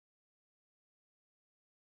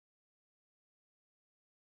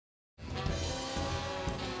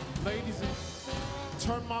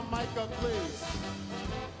Turn my mic up, please.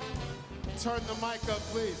 Turn the mic up,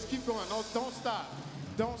 please. Keep going. No, don't stop.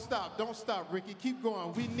 Don't stop. Don't stop, Ricky. Keep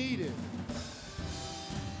going. We need it.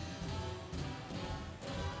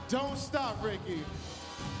 Don't stop, Ricky.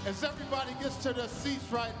 As everybody gets to their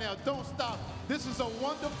seats right now, don't stop. This is a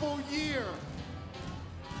wonderful year.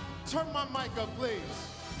 Turn my mic up, please.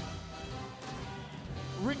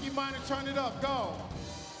 Ricky Minor, turn it up. Go.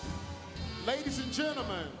 Ladies and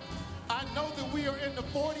gentlemen, I know that we are in the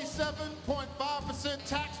 47.5%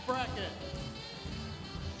 tax bracket.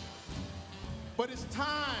 But it's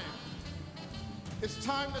time. It's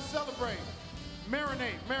time to celebrate.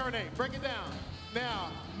 Marinate, marinate. Break it down.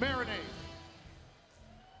 Now, marinate.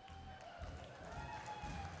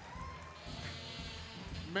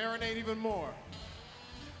 Marinate even more.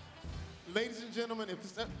 Ladies and gentlemen,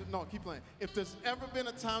 keep playing. If there's ever been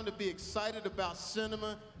a time to be excited about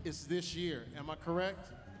cinema, it's this year. Am I correct?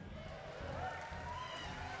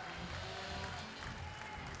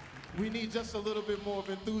 We need just a little bit more of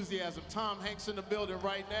enthusiasm. Tom Hanks in the building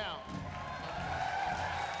right now.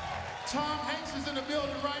 Tom Hanks is in the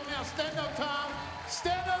building right now. Stand up, Tom.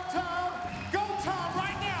 Stand up, Tom. Go, Tom,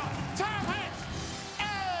 right now. Tom Hanks.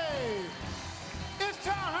 Hey, it's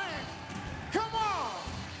Tom Hanks. Come on.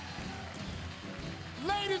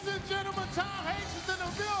 Ladies and gentlemen, Tom Hanks is in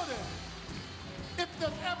the building. If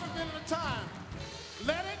there's ever been a time,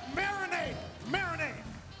 let it marinate. Marinate.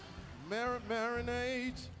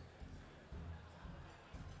 Marinate.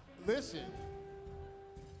 Listen,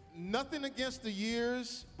 nothing against the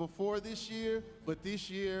years before this year, but this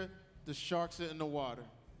year, the sharks are in the water.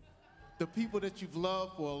 The people that you've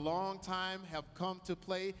loved for a long time have come to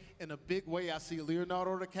play in a big way. I see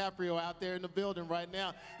Leonardo DiCaprio out there in the building right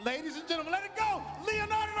now. Ladies and gentlemen, let it go!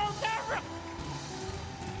 Leonardo DiCaprio!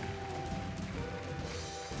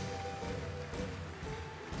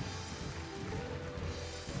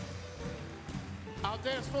 I'll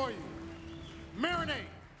dance for you. Marinate.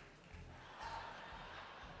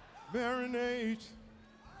 Marinate.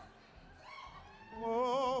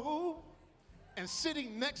 Whoa. And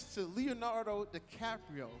sitting next to Leonardo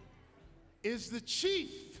DiCaprio is the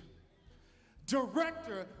chief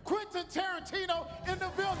director, Quentin Tarantino, in the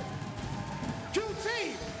building.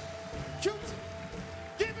 QT. QT.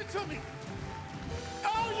 Give it to me.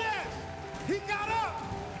 Oh, yes. He got up.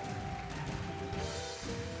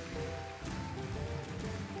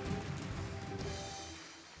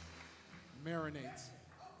 Marinate.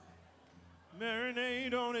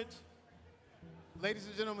 Marinate on it. Ladies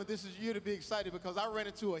and gentlemen, this is you to be excited because I ran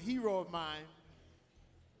into a hero of mine.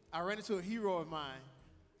 I'll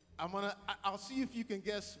see if you can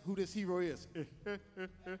guess who this hero is.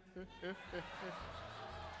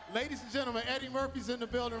 Ladies and gentlemen, Eddie Murphy's in the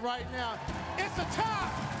building right now. It's a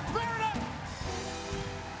tie. Clear it up.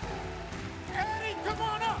 Eddie, come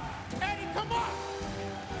on up. Eddie, come on.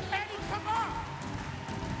 Eddie, come on.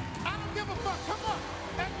 I don't give a fuck. Come on.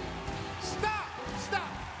 Eddie. Stop.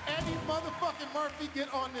 Stop. Eddie motherfucking Murphy,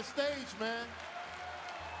 get on this stage, man.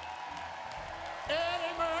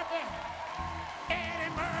 Eddie Murphy.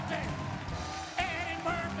 Eddie Murphy. Eddie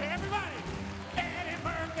Murphy. Everybody. Eddie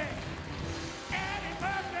Murphy. Eddie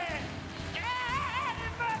Murphy.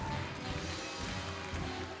 Eddie Murphy.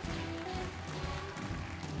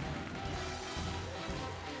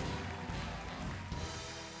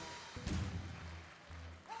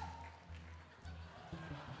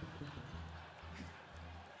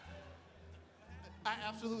 I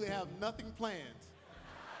absolutely have nothing planned.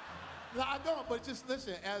 No, I don't, but just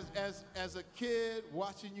listen, as a kid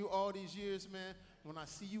watching you all these years, man, when I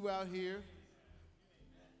see you out here.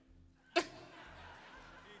 Like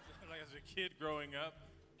as a kid growing up.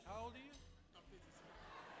 How old are you?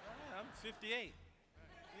 I'm 58.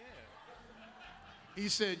 Yeah. He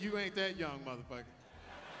said, you ain't that young, motherfucker.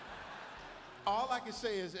 All I can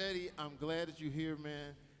say is, Eddie, I'm glad that you're here,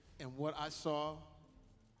 man, and what I saw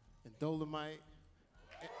in Dolomite.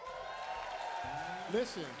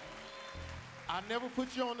 Listen, I never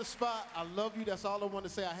put you on the spot. I love you. That's all I want to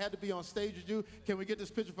say. I had to be on stage with you. Can we get this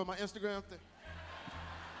picture for my Instagram thing?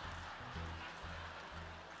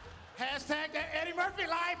 Hashtag that Eddie Murphy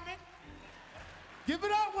life, man. Give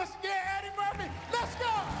it up once again, Eddie Murphy. Let's go.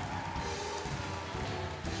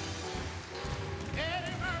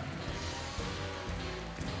 Eddie Murphy.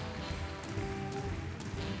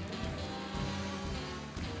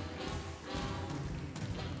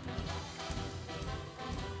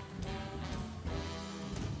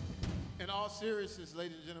 In all seriousness,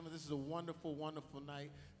 ladies and gentlemen, this is a wonderful, wonderful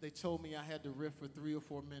night. They told me I had to riff for 3 or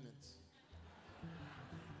 4 minutes.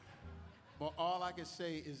 But all I can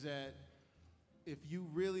say is that if you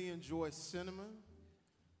really enjoy cinema,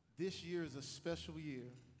 this year is a special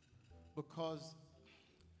year because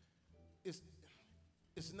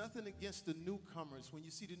it's nothing against the newcomers. When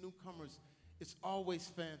you see the newcomers, it's always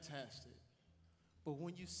fantastic. But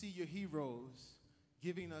when you see your heroes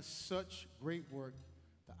giving us such great work,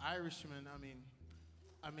 the Irishman, I mean,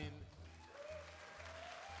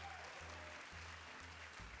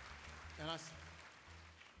 and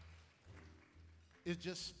it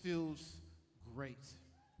just feels great.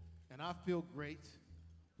 And I feel great.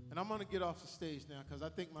 And I'm gonna get off the stage now because I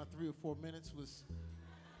think my 3 or 4 minutes was,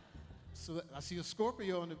 so I see a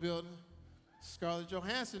Scorpio in the building, Scarlett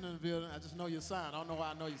Johansson in the building. I just know your sign. I don't know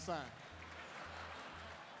why I know your sign.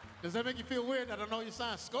 Does that make you feel weird that I know your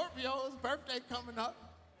sign? Scorpio's birthday coming up.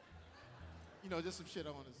 You know, just some shit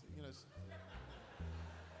I want to say. You know,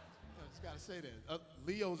 just gotta say that.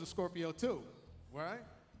 Leo's a Scorpio too, right?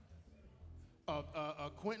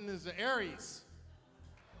 Quentin is an Aries.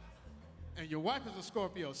 And your wife is a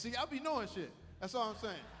Scorpio. See, I be knowing shit. That's all I'm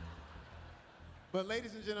saying. But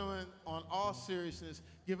ladies and gentlemen, on all seriousness,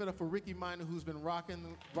 give it up for Ricky Minor, who's been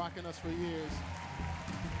rocking us for years.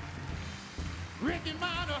 Ricky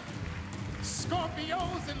Minor,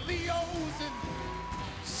 Scorpios and Leos and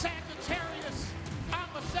Sagittarius.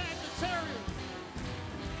 I'm a Sagittarius.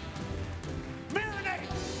 Marinate.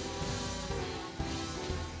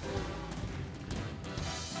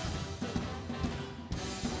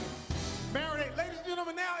 Marinate. Ladies and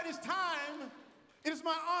gentlemen, now it is time. It is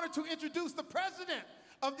my honor to introduce the president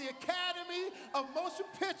of the Academy of Motion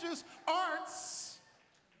Pictures, Arts,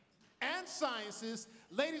 and Sciences.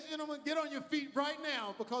 Ladies and gentlemen, get on your feet right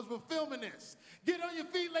now because we're filming this. Get on your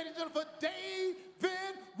feet, ladies and gentlemen, for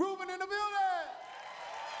David Rubin in the building.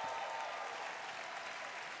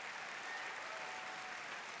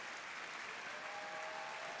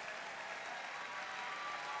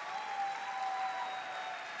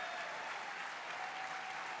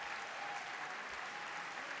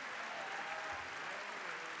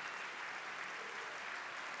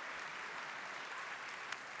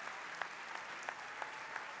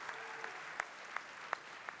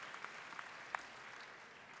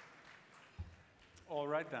 All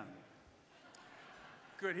right then.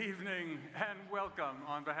 Good evening and welcome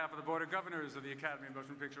on behalf of the Board of Governors of the Academy of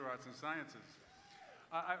Motion Picture Arts and Sciences.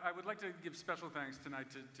 I would like to give special thanks tonight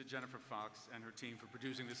to Jennifer Foxx and her team for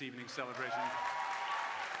producing this evening's celebration.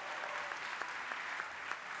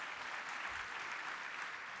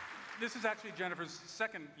 This is actually Jennifer's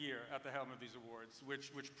second year at the helm of these awards,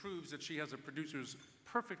 which proves that she has a producer's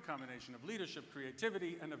perfect combination of leadership,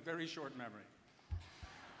 creativity, and a very short memory.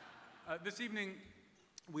 This evening,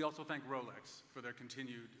 we also thank Rolex for their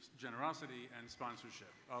continued generosity and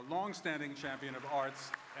sponsorship, a long-standing champion of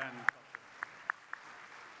arts and culture.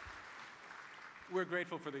 We're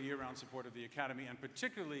grateful for the year-round support of the Academy, and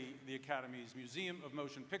particularly the Academy's Museum of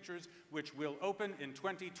Motion Pictures, which will open in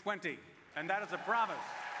 2020, and that is a promise.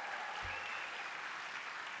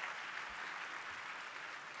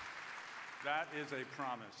 That is a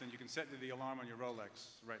promise, and you can set the alarm on your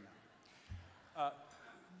Rolex right now.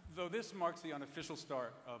 Though this marks the unofficial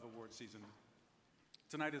start of award season,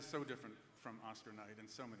 tonight is so different from Oscar night in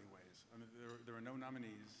so many ways. I mean, there are no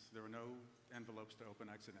nominees, there are no envelopes to open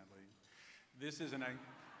accidentally. This is an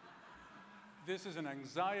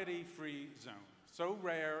anxiety-free zone, so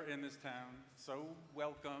rare in this town, so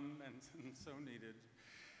welcome and so needed.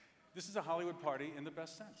 This is a Hollywood party in the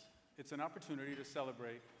best sense. It's an opportunity to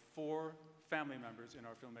celebrate 4 family members in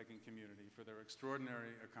our filmmaking community for their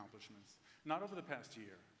extraordinary accomplishments, not over the past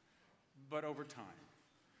year, but over time.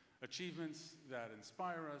 Achievements that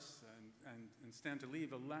inspire us and stand to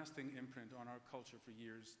leave a lasting imprint on our culture for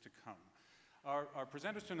years to come. Our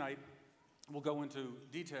presenters tonight will go into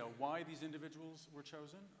detail why these individuals were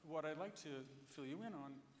chosen. What I'd like to fill you in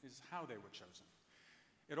on is how they were chosen.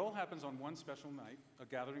 It all happens on one special night, a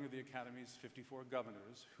gathering of the Academy's 54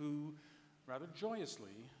 governors who rather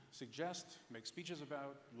joyously suggest, make speeches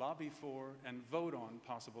about, lobby for, and vote on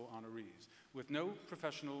possible honorees, with no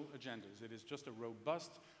professional agendas. It is just a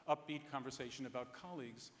robust, upbeat conversation about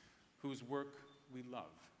colleagues whose work we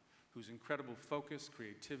love, whose incredible focus,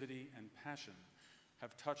 creativity, and passion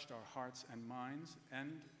have touched our hearts and minds,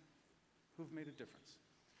 and who've made a difference.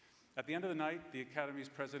 At the end of the night, the Academy's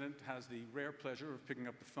president has the rare pleasure of picking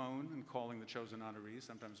up the phone and calling the chosen honorees,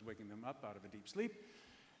 sometimes waking them up out of a deep sleep,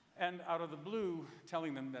 and out of the blue,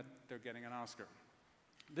 telling them that they're getting an Oscar.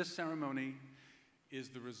 This ceremony is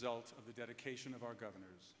the result of the dedication of our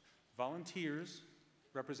governors, volunteers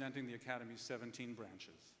representing the Academy's 17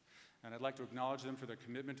 branches. And I'd like to acknowledge them for their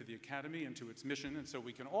commitment to the Academy and to its mission, and so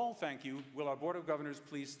we can all thank you. Will our Board of Governors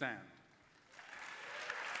please stand?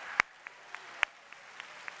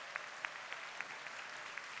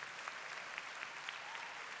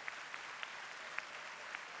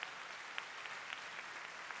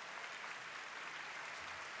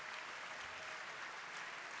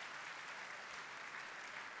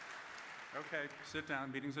 Okay, sit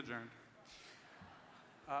down, meeting's adjourned.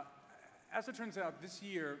 As it turns out, this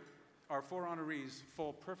year, our 4 honorees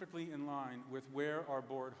fall perfectly in line with where our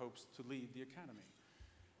board hopes to lead the Academy.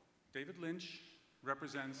 David Lynch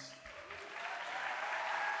represents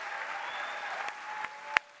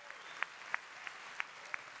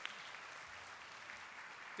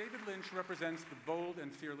the bold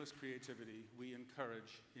and fearless creativity we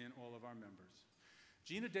encourage in all of our members.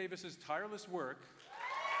 Geena Davis's tireless work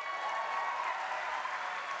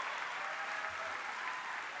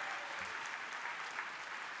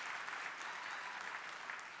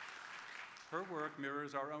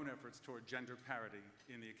mirrors our own efforts toward gender parity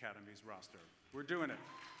in the Academy's roster. We're doing it.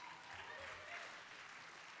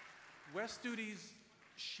 Studi's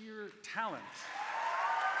sheer talent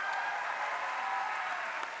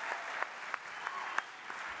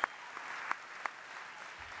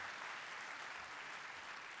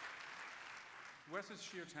Wes's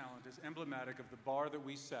sheer talent is emblematic of the bar that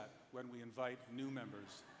we set when we invite new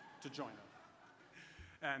members to join us.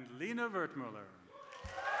 And Lina Wertmüller.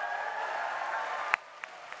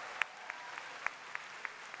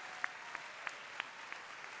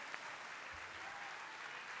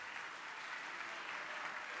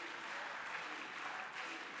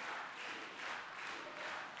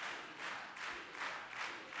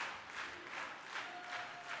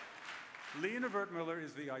 Lina Wertmüller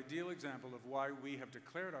is the ideal example of why we have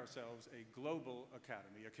declared ourselves a global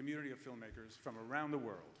academy, a community of filmmakers from around the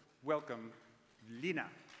world. Welcome, Lina.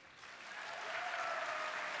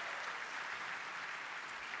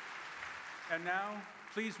 And now,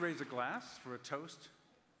 please raise a glass for a toast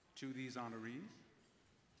to these honorees.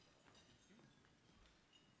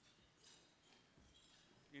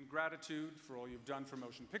 In gratitude for all you've done for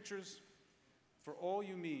motion pictures, for all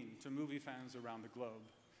you mean to movie fans around the globe,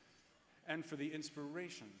 and for the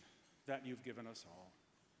inspiration that you've given us all.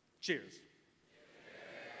 Cheers.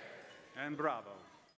 And bravo.